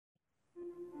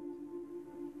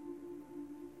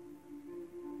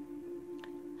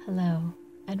Hello,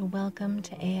 and welcome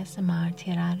to ASMR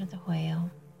Tirar de Juego.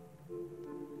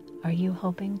 Are you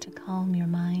hoping to calm your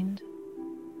mind,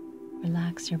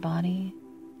 relax your body,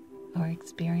 or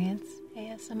experience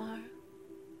ASMR?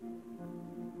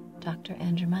 Dr.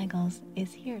 Andrew Michaels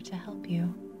is here to help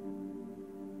you.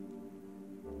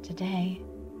 Today,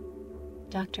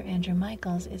 Dr. Andrew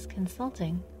Michaels is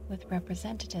consulting with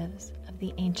representatives of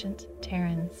the ancient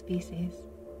Terran species.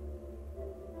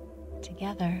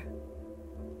 Together,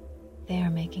 they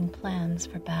are making plans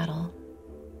for battle.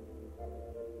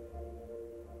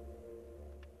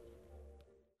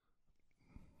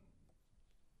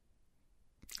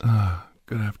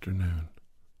 Good afternoon.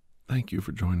 Thank you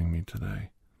for joining me today.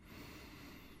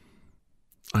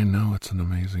 I know it's an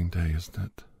amazing day, isn't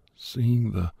it?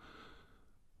 Seeing the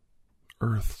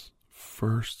Earth's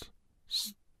first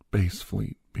space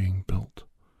fleet being built,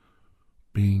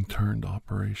 being turned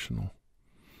operational.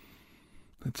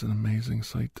 It's an amazing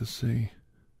sight to see.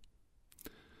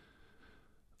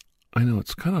 I know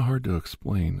it's kind of hard to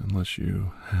explain unless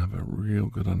you have a real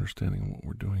good understanding of what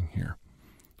we're doing here.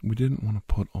 We didn't want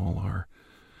to put all our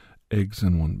eggs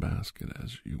in one basket,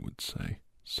 as you would say.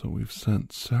 So we've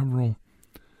sent several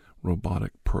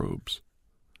robotic probes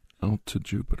out to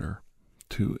Jupiter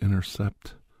to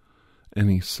intercept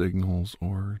any signals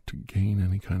or to gain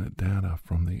any kind of data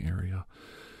from the area.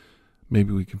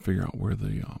 Maybe we can figure out where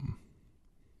the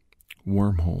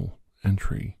wormhole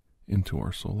entry into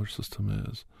our solar system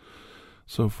is.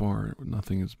 So far,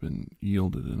 nothing has been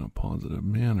yielded in a positive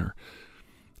manner.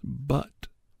 But,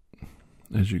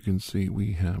 as you can see,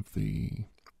 we have the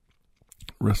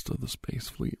rest of the space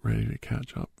fleet ready to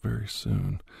catch up very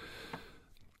soon.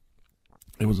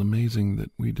 It was amazing that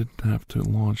we didn't have to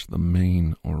launch the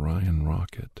main Orion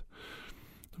rocket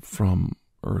from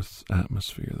Earth's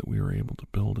atmosphere, that we were able to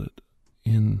build it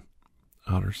in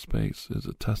outer space is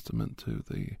a testament to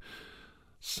the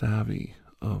savvy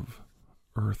of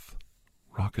Earth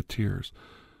rocketeers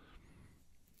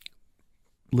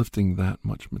lifting that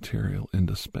much material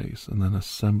into space and then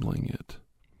assembling it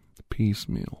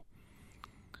piecemeal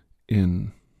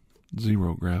in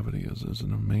zero gravity is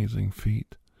an amazing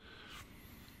feat.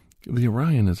 The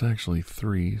Orion is actually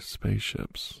 3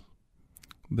 spaceships.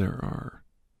 There are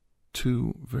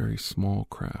 2 very small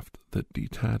craft that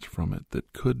detach from it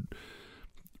that could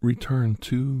return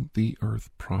to the Earth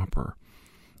proper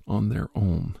on their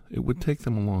own. It would take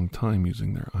them a long time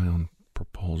using their ion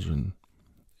propulsion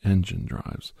engine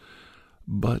drives,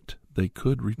 but they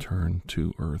could return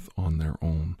to Earth on their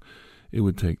own. It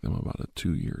would take them about a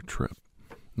 2-year trip.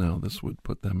 Now, this would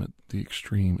put them at the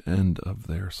extreme end of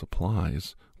their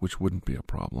supplies, which wouldn't be a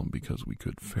problem because we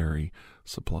could ferry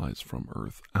supplies from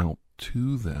Earth out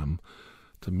to them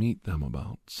to meet them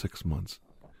about 6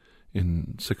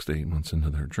 to 8 months into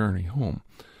their journey home.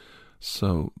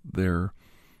 So they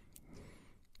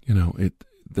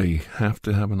have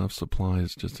to have enough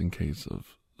supplies just in case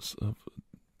of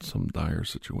some dire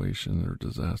situation or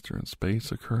disaster in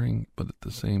space occurring, but at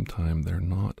the same time, they're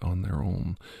not on their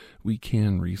own. We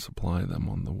can resupply them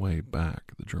on the way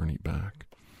back, the journey back,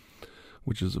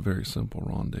 which is a very simple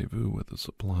rendezvous with a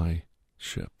supply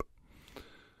ship.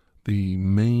 The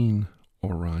main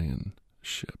Orion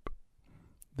ship,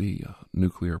 the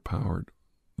nuclear-powered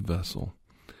vessel,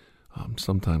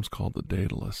 sometimes called the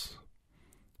Daedalus,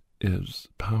 is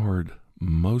powered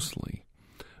mostly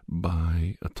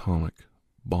by atomic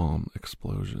bomb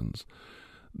explosions.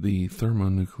 The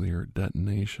thermonuclear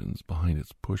detonations behind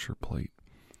its pusher plate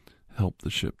help the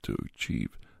ship to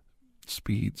achieve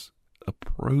speeds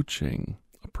approaching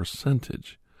a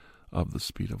percentage of the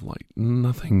speed of light.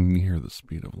 Nothing near the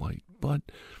speed of light, but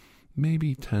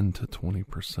maybe 10 to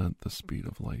 20% the speed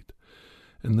of light.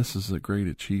 And this is a great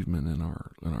achievement in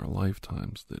our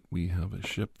lifetimes, that we have a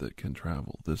ship that can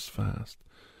travel this fast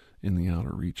in the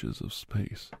outer reaches of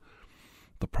space.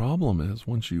 The problem is,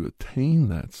 once you attain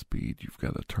that speed, you've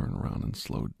got to turn around and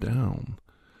slow down,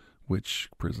 which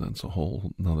presents a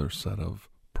whole another set of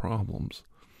problems.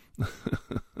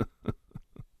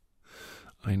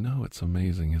 I know, it's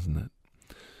amazing, isn't it?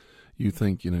 You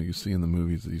think, you see in the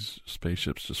movies these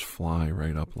spaceships just fly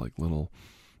right up like little,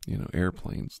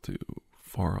 airplanes to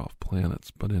far off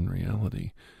planets, but in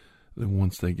reality,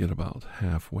 once they get about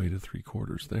halfway to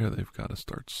 3/4 there, they've got to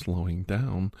start slowing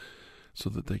down so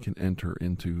that they can enter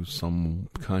into some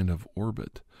kind of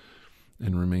orbit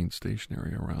and remain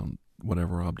stationary around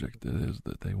whatever object it is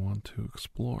that they want to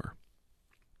explore.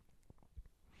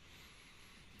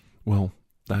 Well,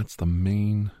 that's the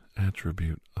main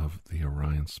attribute of the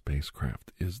Orion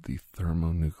spacecraft, is the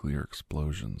thermonuclear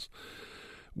explosions.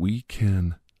 We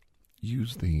can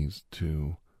use these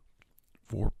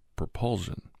for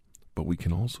propulsion, but we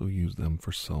can also use them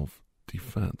for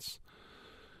self-defense.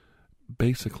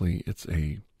 Basically, it's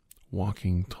a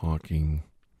walking, talking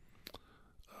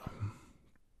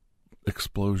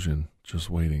explosion just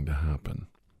waiting to happen,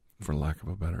 for lack of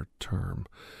a better term.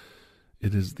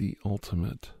 It is the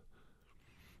ultimate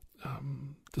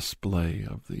display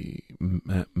of the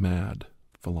mad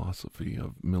philosophy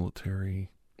of military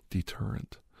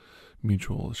deterrent,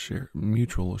 mutual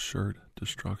assured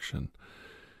destruction.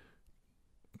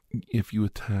 If you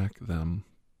attack them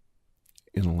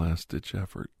in a last-ditch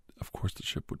effort, of course the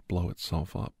ship would blow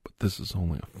itself up, but this is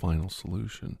only a final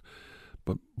solution.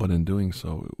 But in doing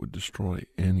so, it would destroy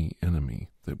any enemy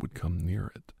that would come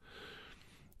near it.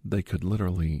 They could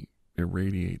literally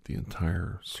irradiate the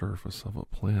entire surface of a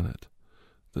planet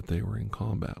that they were in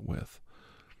combat with.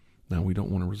 Now, we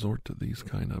don't want to resort to these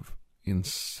kind of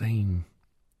insane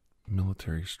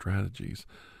military strategies,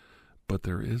 but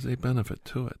there is a benefit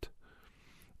to it.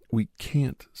 We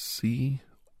can't see,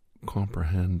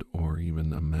 comprehend, or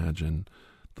even imagine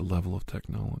the level of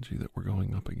technology that we're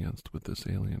going up against with this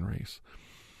alien race.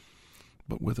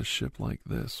 But with a ship like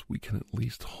this, we can at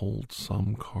least hold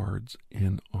some cards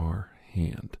in our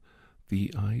hand.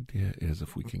 The idea is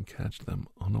if we can catch them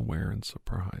unaware and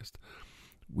surprised,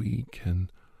 we can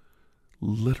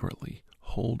literally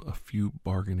hold a few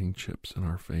bargaining chips in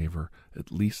our favor,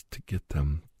 at least to get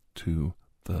them to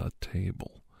the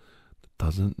table. It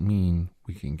doesn't mean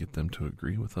we can get them to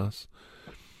agree with us,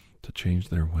 to change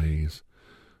their ways,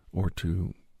 or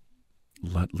to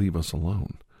leave us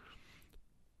alone.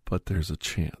 But there's a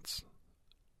chance.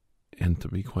 And to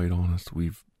be quite honest,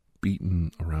 we've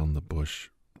beaten around the bush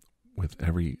with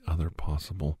every other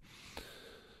possible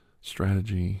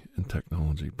strategy and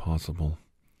technology possible.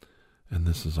 And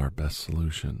this is our best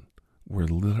solution. We're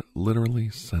literally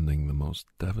sending the most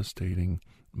devastating,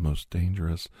 most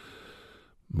dangerous,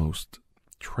 most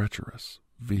treacherous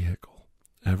vehicle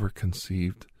ever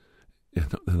conceived in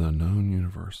the known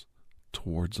universe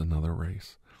towards another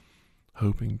race,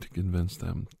 hoping to convince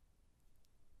them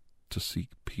to seek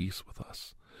peace with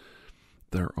us.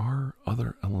 There are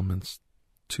other elements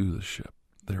to the ship.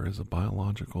 There is a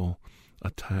biological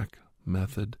attack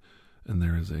method, and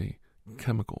there is a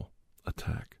chemical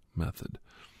attack method.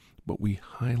 But we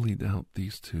highly doubt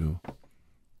these two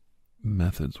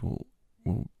methods will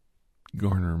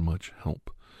garner much help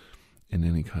in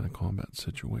any kind of combat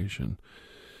situation.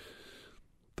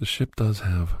 The ship does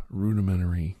have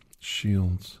rudimentary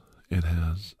shields. It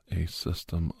has a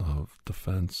system of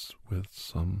defense with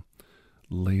some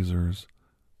lasers,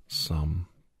 some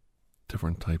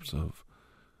different types of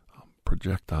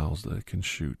projectiles that it can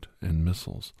shoot, and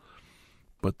missiles.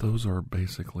 But those are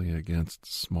basically against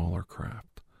smaller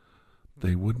craft.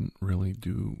 They wouldn't really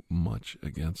do much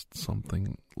against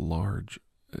something large,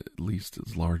 at least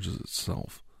as large as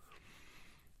itself.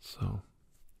 So,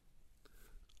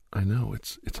 I know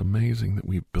it's amazing that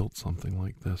we've built something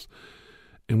like this.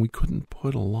 And we couldn't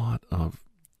put a lot of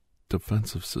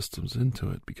defensive systems into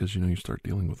it because, you start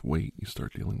dealing with weight, you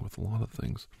start dealing with a lot of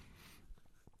things.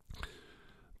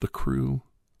 The crew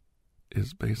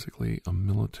is basically a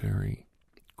military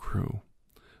crew.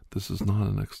 This is not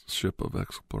a ship of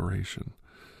exploration,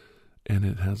 and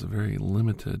it has a very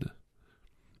limited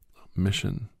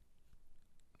mission.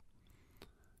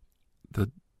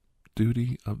 The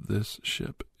duty of this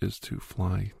ship is to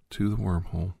fly to the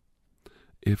wormhole,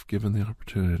 if given the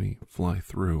opportunity, fly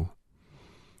through,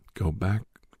 go back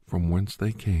from whence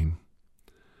they came,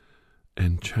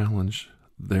 and challenge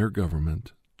their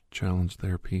government, challenge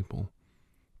their people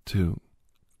to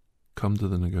come to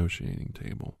the negotiating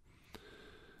table.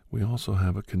 We also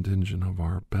have a contingent of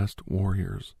our best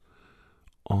warriors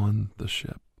on the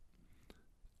ship,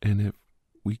 and if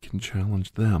we can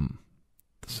challenge them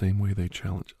the same way they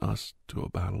challenge us to a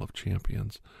battle of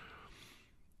champions,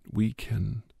 we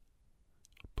can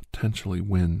potentially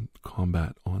win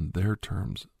combat on their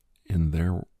terms in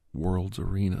their world's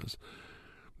arenas.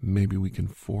 Maybe we can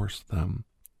force them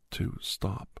to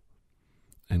stop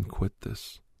and quit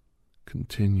this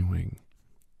continuing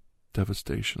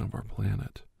devastation of our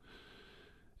planet.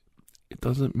 It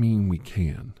doesn't mean we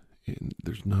can.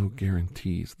 There's no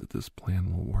guarantees that this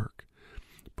plan will work.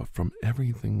 But from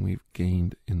everything we've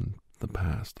gained in the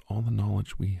past, all the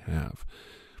knowledge we have,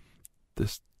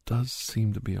 this does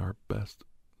seem to be our best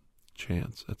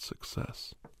chance at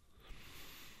success.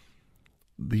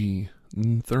 The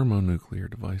thermonuclear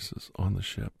devices on the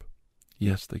ship,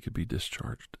 yes, they could be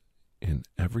discharged in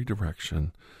every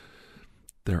direction.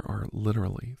 There are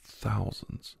literally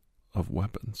thousands of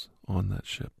weapons on that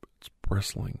ship. It's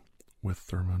bristling with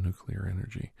thermonuclear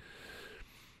energy.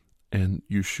 And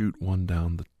you shoot one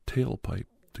down the tailpipe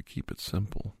to keep it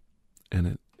simple. and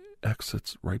it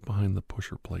exits right behind the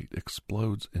pusher plate,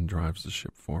 explodes, and drives the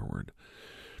ship forward.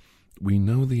 We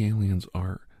know the aliens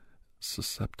are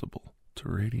susceptible to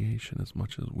radiation as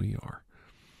much as we are.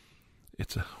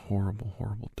 It's a horrible,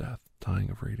 horrible death, dying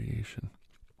of radiation.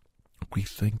 We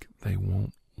think they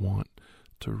won't want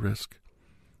to risk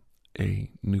a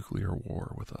nuclear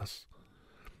war with us.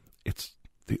 It's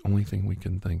the only thing we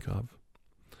can think of.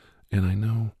 And I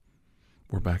know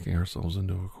we're backing ourselves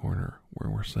into a corner where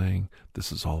we're saying,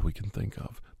 this is all we can think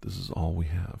of. This is all we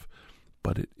have.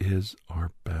 But it is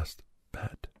our best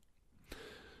bet.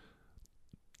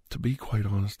 To be quite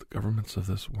honest, the governments of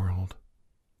this world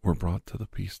were brought to the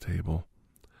peace table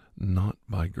not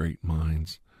by great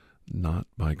minds, not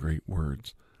by great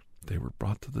words. They were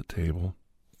brought to the table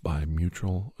by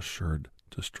mutual assured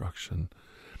destruction.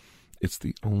 It's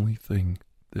the only thing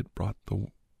that brought the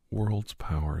world's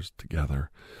powers together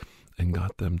and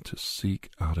got them to seek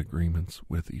out agreements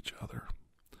with each other.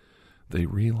 They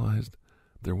realized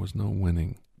there was no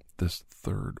winning this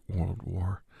Third World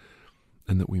War,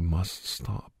 and that we must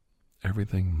stop.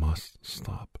 Everything must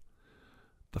stop.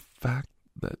 The fact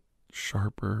that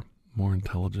sharper, more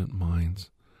intelligent minds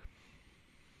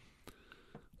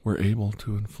were able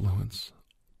to influence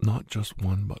not just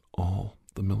one but all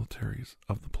the militaries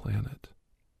of the planet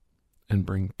and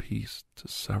bring peace to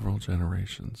several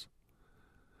generations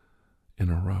in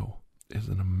a row is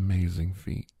an amazing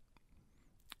feat.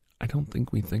 I don't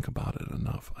think we think about it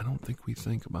enough. I don't think we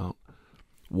think about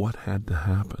what had to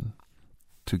happen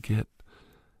to get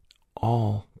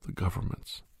all the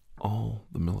governments, all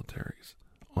the militaries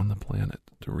on the planet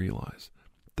to realize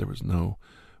there was no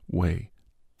way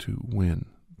to win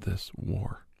this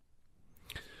war.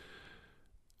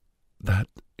 That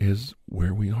is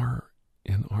where we are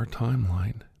in our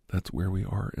timeline. That's where we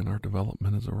are in our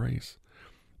development as a race.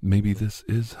 Maybe this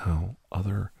is how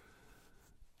other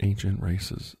ancient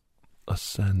races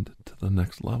ascend to the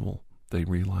next level. They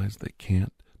realize they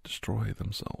can't destroy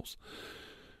themselves.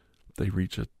 They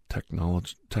reach a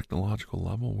technological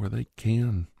level where they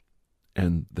can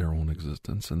end their own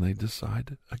existence, and they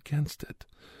decide against it.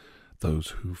 Those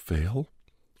who fail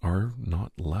are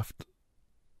not left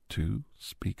to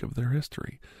speak of their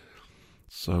history.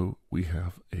 So we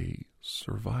have a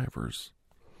survivors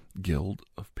guild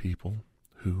of people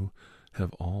who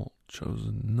have all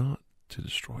chosen not to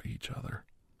destroy each other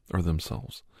or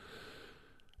themselves.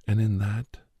 And in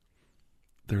that,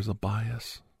 there's a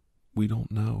bias. We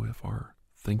don't know if our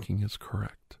thinking is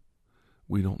correct.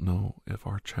 We don't know if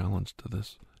our challenge to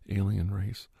this alien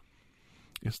race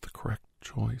is the correct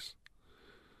choice.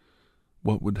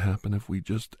 What would happen if we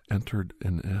just entered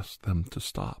and asked them to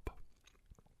stop?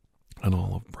 An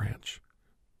olive branch,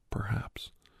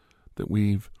 perhaps, that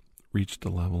we've reached a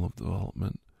level of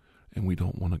development and we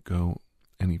don't want to go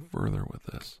any further with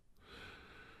this.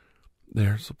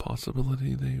 There's a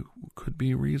possibility they could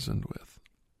be reasoned with.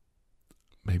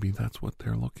 Maybe that's what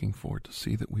they're looking for, to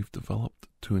see that we've developed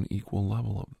to an equal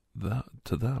level of that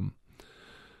to them.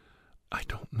 I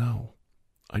don't know.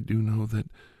 I do know that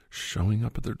showing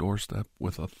up at their doorstep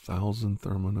with 1,000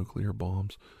 thermonuclear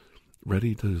bombs,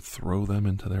 ready to throw them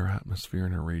into their atmosphere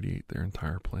and irradiate their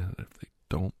entire planet if they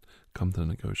don't come to the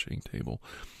negotiating table,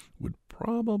 would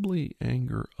probably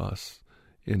anger us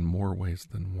in more ways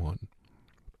than one.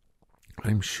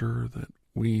 I'm sure that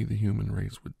we, the human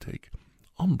race, would take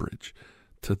umbrage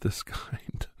to this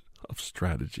kind of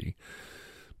strategy.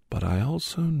 But I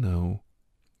also know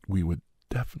we would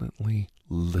definitely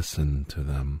listen to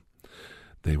them.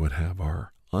 They would have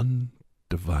our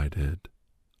undivided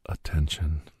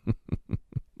attention.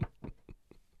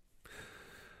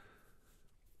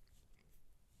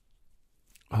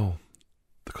 Oh,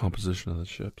 the composition of the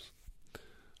ships.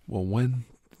 Well, when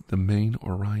the main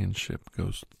Orion ship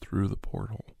goes through the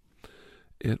portal,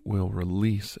 it will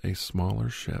release a smaller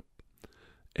ship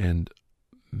and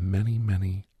many,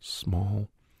 many small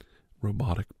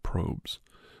robotic probes,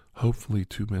 hopefully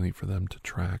too many for them to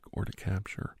track or to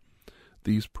capture.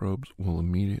 These probes will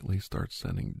immediately start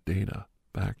sending data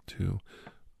back to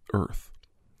Earth.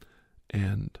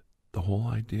 And the whole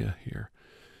idea here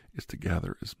is to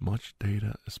gather as much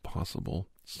data as possible,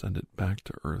 send it back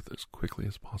to Earth as quickly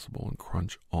as possible, and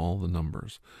crunch all the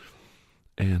numbers.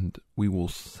 And we will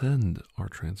send our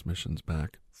transmissions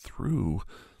back through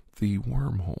the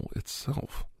wormhole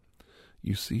itself.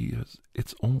 You see,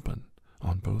 it's open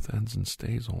on both ends and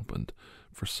stays opened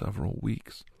for several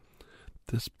weeks.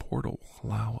 This portal will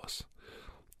allow us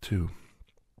to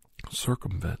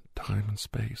circumvent time and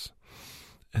space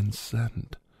and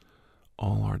send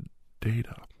all our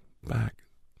data back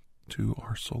to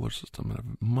our solar system at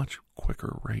a much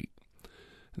quicker rate.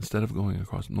 Instead of going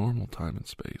across normal time and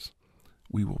space,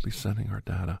 we will be sending our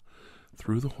data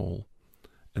through the hole,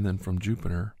 and then from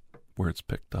Jupiter, where it's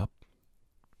picked up,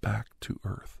 back to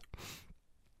Earth.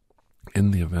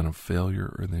 In the event of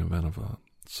failure or in the event of a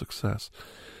success,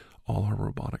 all our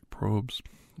robotic probes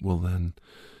will then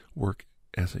work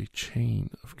as a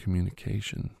chain of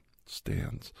communication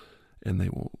stands, and they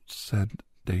will send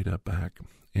data back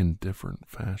in different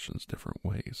fashions, different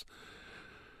ways.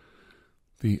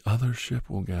 The other ship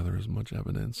will gather as much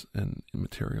evidence and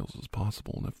materials as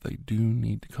possible, and if they do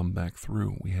need to come back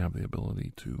through, we have the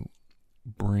ability to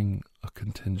bring a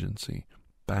contingency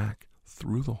back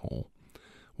through the hole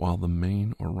while the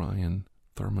main Orion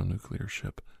thermonuclear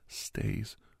ship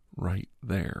stays right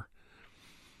there.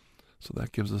 So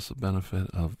that gives us a benefit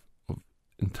of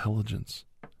intelligence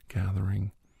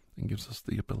gathering and gives us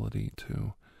the ability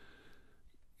to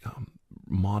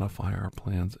modify our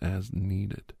plans as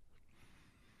needed.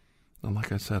 And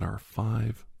like I said, our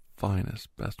 5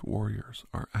 finest, best warriors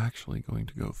are actually going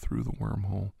to go through the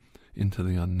wormhole into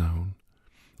the unknown.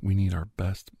 We need our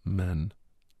best men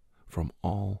from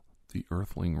all the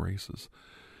Earthling races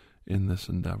in this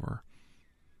endeavor.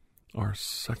 Our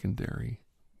secondary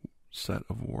set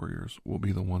of warriors will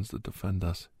be the ones that defend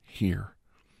us here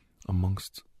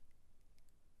amongst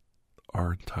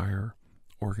our entire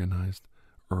organized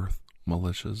Earth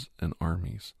militias and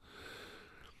armies.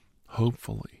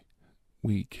 Hopefully,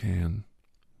 we can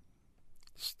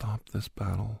stop this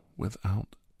battle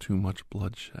without too much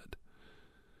bloodshed.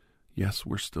 Yes,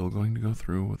 we're still going to go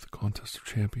through with the Contest of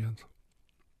Champions,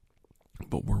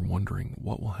 but we're wondering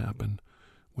what will happen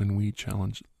when we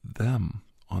challenge them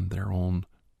on their own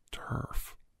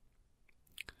turf.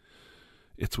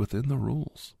 It's within the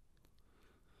rules.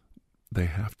 They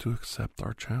have to accept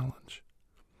our challenge.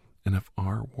 And if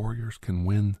our warriors can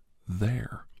win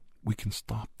there, we can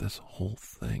stop this whole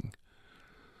thing.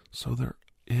 So there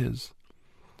is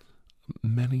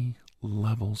many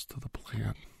levels to the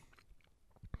plan.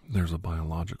 There's a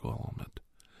biological element.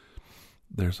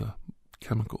 There's a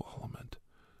chemical element.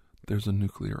 There's a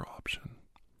nuclear option.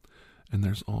 And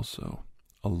there's also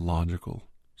a logical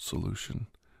solution,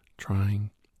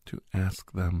 trying to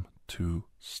ask them to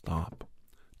stop,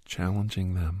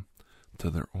 challenging them to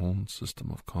their own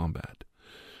system of combat.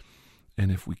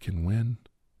 And if we can win,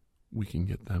 we can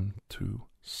get them to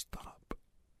stop.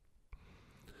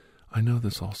 I know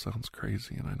this all sounds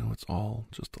crazy, and I know it's all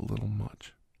just a little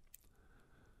much,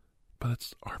 but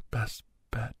it's our best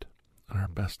bet and our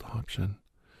best option.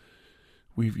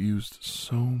 We've used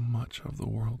so much of the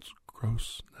world's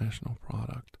gross national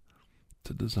product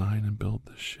to design and build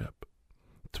this ship,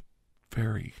 to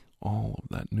ferry all of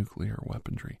that nuclear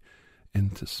weaponry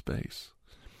into space,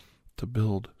 to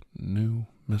build new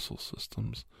missile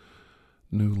systems,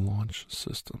 new launch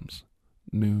systems,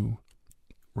 new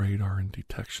radar and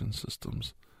detection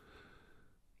systems.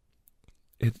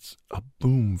 It's a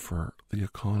boom for the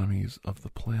economies of the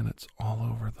planets all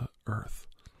over the Earth.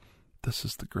 This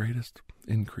is the greatest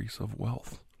increase of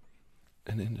wealth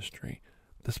and industry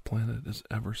this planet has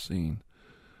ever seen.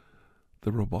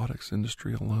 The robotics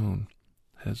industry alone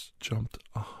has jumped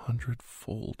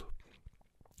 100-fold.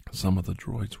 Some of the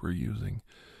droids we're using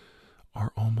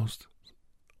are almost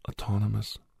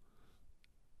autonomous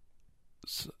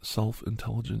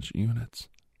self-intelligence units.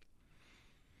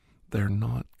 They're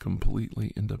not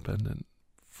completely independent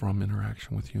from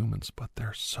interaction with humans, but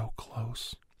they're so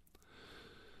close.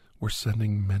 We're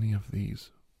sending many of these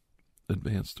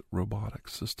advanced robotic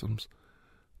systems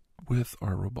with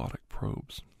our robotic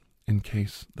probes in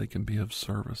case they can be of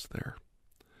service there.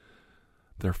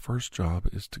 Their first job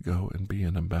is to go and be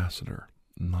an ambassador,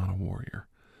 not a warrior.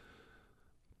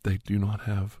 They do not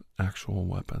have actual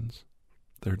weapons.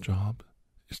 Their job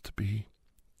is to be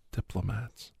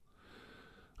diplomats.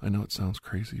 I know it sounds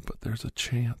crazy, but there's a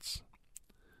chance.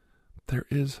 There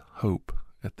is hope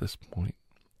at this point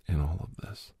in all of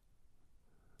this.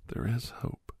 There is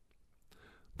hope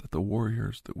that the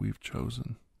warriors that we've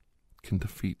chosen can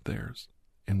defeat theirs,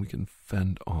 and we can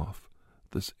fend off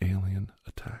this alien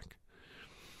attack.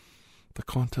 The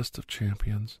Contest of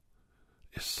Champions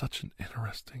is such an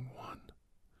interesting one.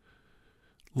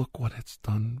 Look what it's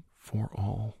done for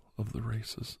all of the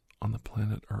races on the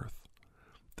planet Earth.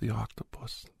 The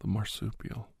octopus, the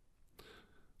marsupial,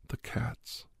 the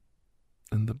cats,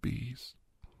 and the bees.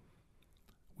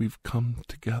 We've come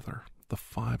together, the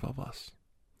 5 of us.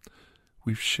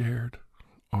 We've shared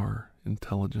our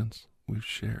intelligence. We've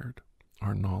shared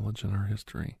our knowledge and our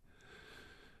history.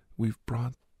 We've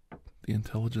brought the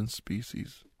intelligent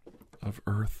species of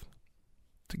Earth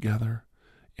together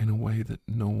in a way that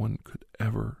no one could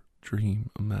ever dream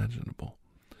imaginable.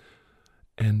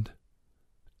 And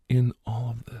in all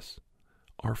of this,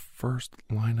 our first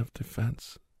line of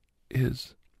defense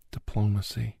is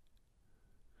diplomacy.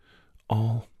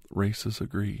 All races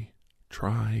agree.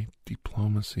 Try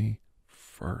diplomacy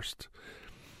first.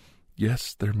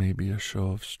 Yes, there may be a show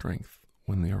of strength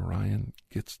when the Orion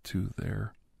gets to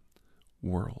their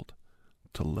world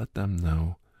to let them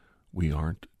know we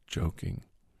aren't joking.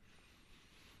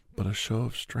 But a show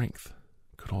of strength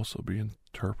could also be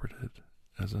interpreted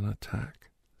as an attack.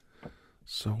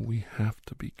 So we have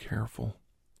to be careful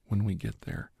when we get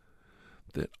there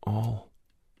that all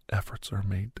efforts are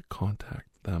made to contact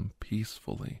them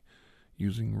peacefully,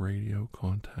 using radio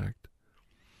contact,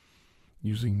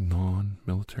 using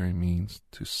non-military means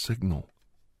to signal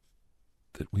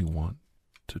that we want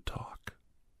to talk.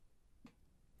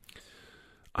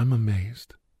 I'm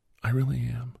amazed. I really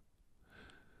am.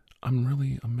 I'm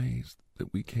really amazed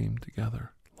that we came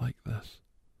together like this.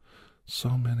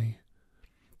 So many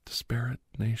disparate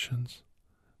nations,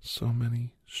 so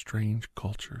many strange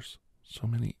cultures, so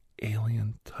many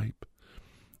alien type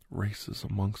races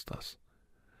amongst us,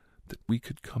 that we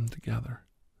could come together,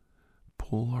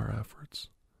 pool our efforts,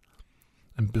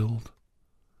 and build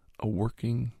a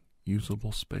working,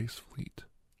 usable space fleet.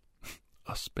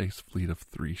 A space fleet of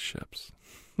 3 ships.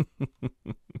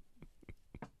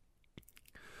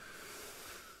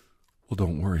 Well,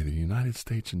 don't worry, the United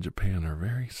States and Japan are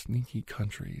very sneaky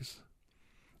countries.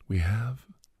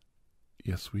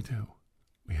 Yes we do,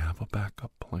 we have a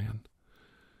backup plan.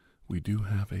 We do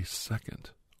have a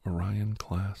second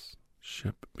Orion-class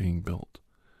ship being built.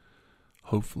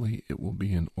 Hopefully it will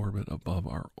be in orbit above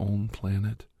our own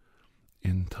planet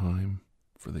in time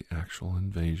for the actual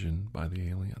invasion by the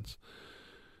aliens.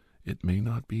 It may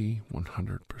not be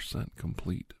 100%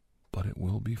 complete, but it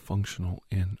will be functional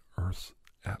in Earth's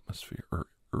atmosphere or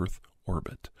Earth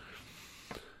orbit.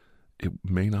 It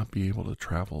may not be able to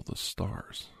travel the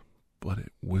stars, but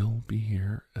it will be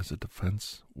here as a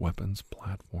defense weapons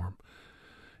platform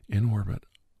in orbit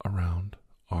around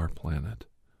our planet.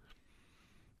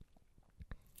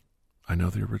 I know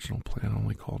the original plan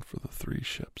only called for the 3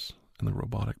 ships and the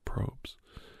robotic probes,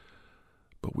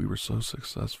 but we were so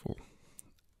successful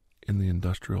in the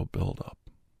industrial build-up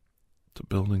to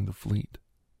building the fleet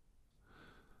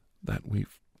that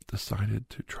we've decided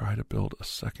to try to build a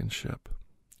second ship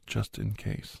just in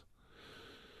case.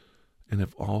 And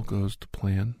if all goes to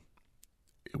plan,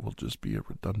 it will just be a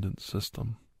redundant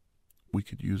system. We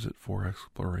could use it for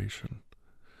exploration.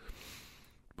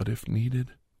 But if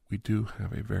needed, we do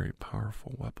have a very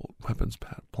powerful weapons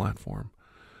platform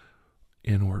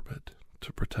in orbit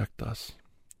to protect us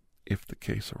if the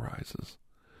case arises.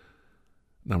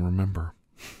 Now remember,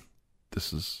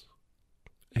 this is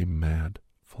a mad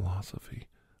philosophy,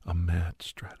 a mad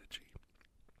strategy.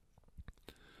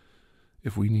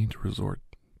 If we need to resort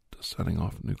to setting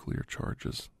off nuclear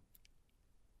charges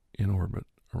in orbit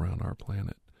around our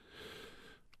planet,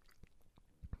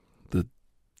 the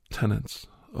tenets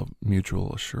of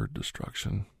mutual assured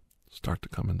destruction start to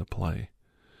come into play.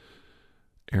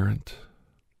 Errant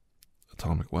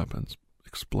atomic weapons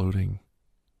exploding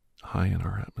high in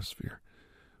our atmosphere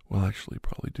will actually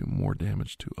probably do more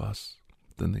damage to us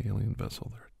than the alien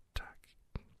vessel they're attacking.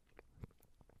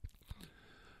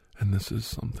 And this is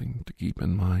something to keep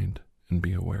in mind and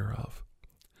be aware of.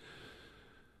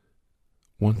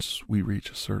 Once we reach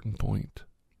a certain point,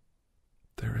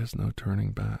 there is no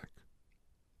turning back.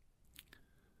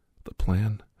 The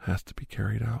plan has to be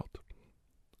carried out.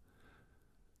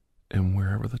 And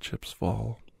wherever the chips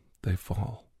fall, they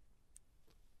fall.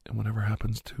 And whatever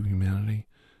happens to humanity,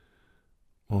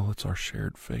 well, it's our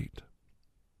shared fate.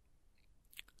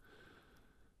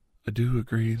 I do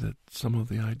agree that some of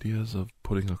the ideas of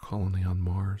putting a colony on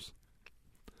Mars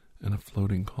and a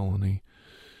floating colony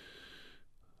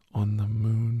on the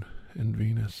Moon and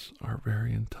Venus are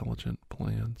very intelligent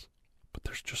plans, but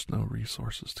there's just no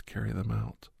resources to carry them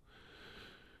out.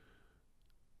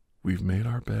 We've made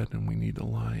our bed and we need to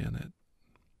lie in it.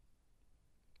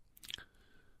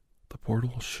 The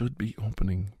portal should be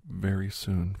opening very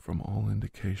soon from all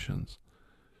indications.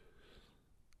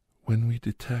 When we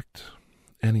detect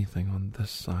anything on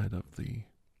this side of the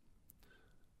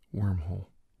wormhole,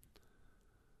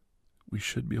 we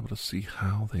should be able to see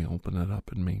how they open it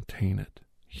up and maintain it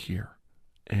here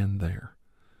and there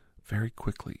very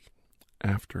quickly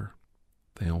after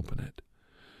they open it.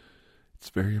 It's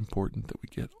very important that we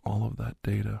get all of that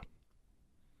data,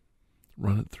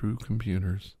 run it through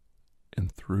computers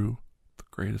and through the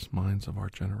greatest minds of our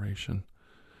generation.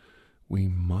 We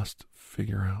must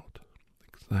figure out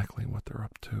exactly what they're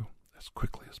up to as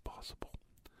quickly as possible.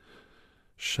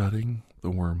 Shutting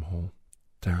the wormhole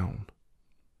down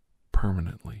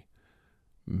permanently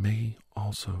may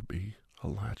also be a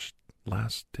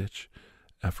last-ditch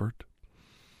effort,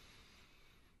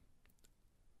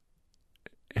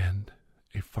 and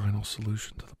a final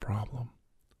solution to the problem.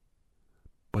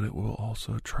 But it will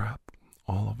also trap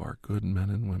all of our good men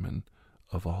and women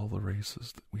of all the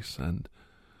races that we send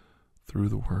through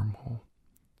the wormhole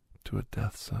to a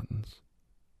death sentence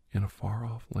in a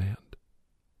far-off land.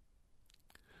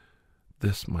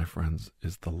 This, my friends,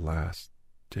 is the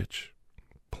last-ditch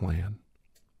plan.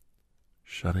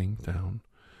 Shutting down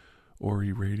or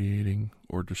irradiating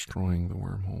or destroying the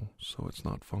wormhole so it's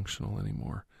not functional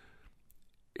anymore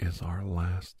is our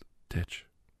last-ditch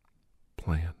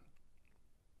plan.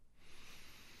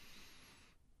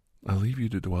 I leave you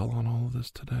to dwell on all of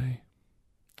this today.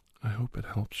 I hope it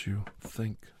helps you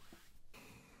think.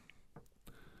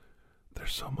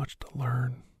 There's so much to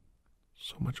learn,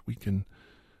 so much we can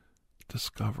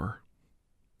discover.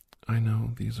 I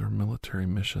know these are military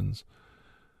missions,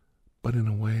 but in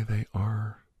a way they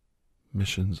are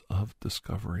missions of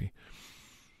discovery.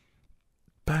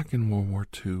 Back in World War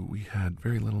II, we had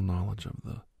very little knowledge of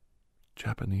the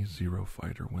Japanese Zero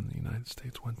fighter when the United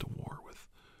States went to war with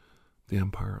the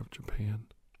Empire of Japan.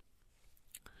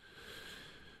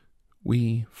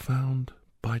 We found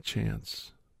by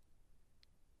chance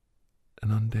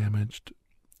an undamaged,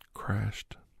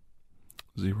 crashed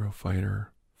Zero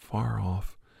fighter far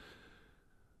off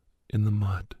in the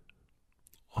mud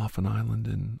off an island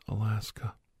in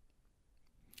Alaska.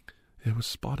 It was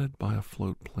spotted by a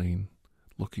float plane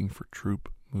looking for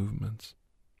troop movements.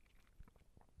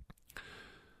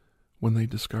 When they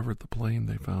discovered the plane,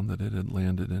 they found that it had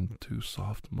landed into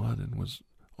soft mud and was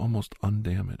almost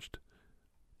undamaged.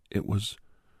 It was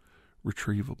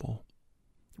retrievable,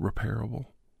 repairable.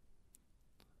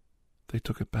 They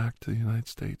took it back to the United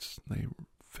States. They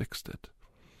fixed it.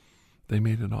 They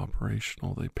made it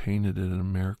operational. They painted it in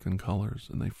American colors,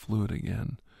 and they flew it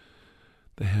again.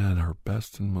 They had our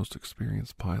best and most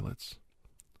experienced pilots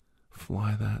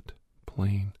fly that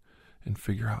plane and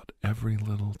figure out every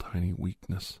little tiny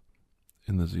weakness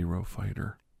in the Zero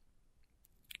fighter.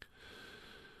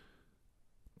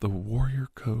 The warrior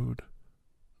code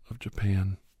of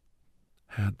Japan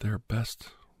had their best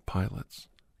pilots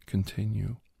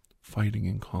continue fighting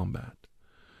in combat.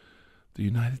 The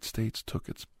United States took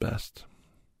its best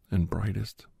and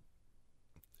brightest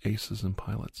aces and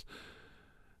pilots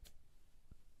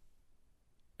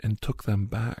and took them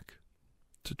back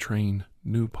to train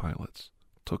new pilots,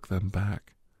 took them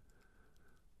back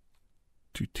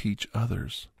to teach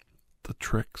others the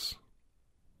tricks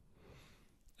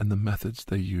and the methods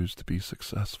they used to be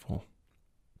successful.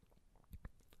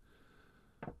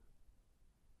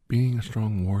 Being a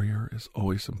strong warrior is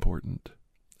always important,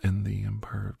 and the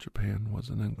Empire of Japan was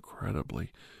an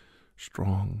incredibly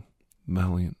strong,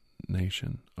 valiant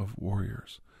nation of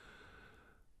warriors.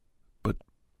 But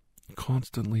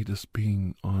constantly just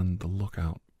being on the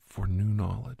lookout for new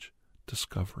knowledge,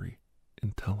 discovery,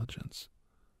 intelligence,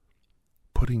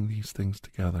 putting these things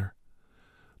together,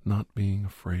 not being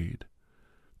afraid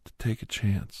to take a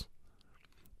chance,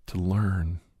 to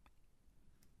learn,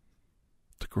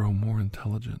 to grow more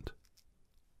intelligent,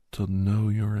 to know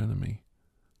your enemy.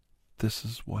 This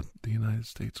is what the United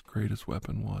States' greatest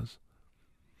weapon was.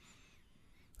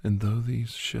 And though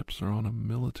these ships are on a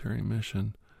military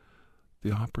mission,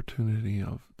 the opportunity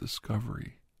of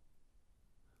discovery,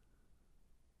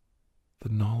 the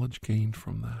knowledge gained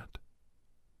from that,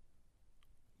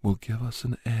 will give us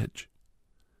an edge.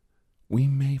 We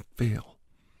may fail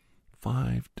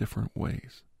 5 different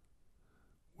ways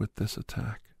with this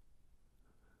attack.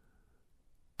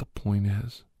 The point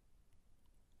is,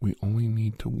 we only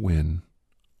need to win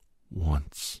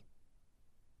once.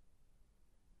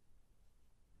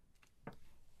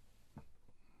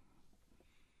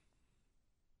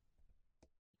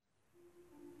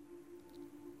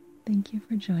 Thank you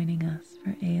for joining us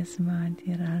for ASMR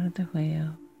Tierra del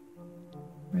Fuego.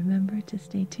 Remember to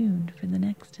stay tuned for the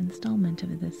next installment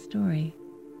of this story,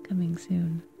 coming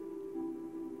soon.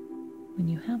 When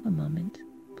you have a moment,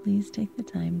 please take the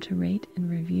time to rate and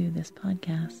review this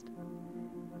podcast.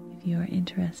 If you are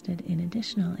interested in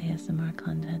additional ASMR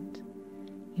content,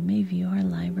 you may view our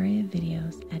library of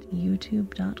videos at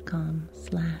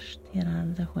youtube.com/Tierra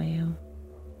del Fuego.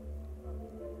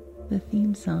 The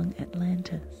theme song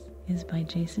Atlantis is by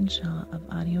Jason Shaw of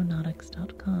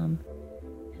Audionautics.com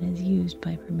and is used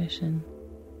by permission.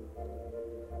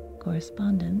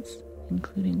 Correspondence,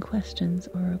 including questions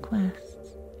or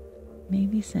requests, may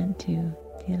be sent to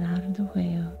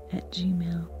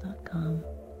tirardelfuego@gmail.com.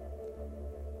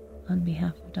 On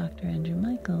behalf of Dr. Andrew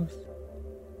Michaels,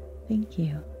 thank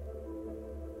you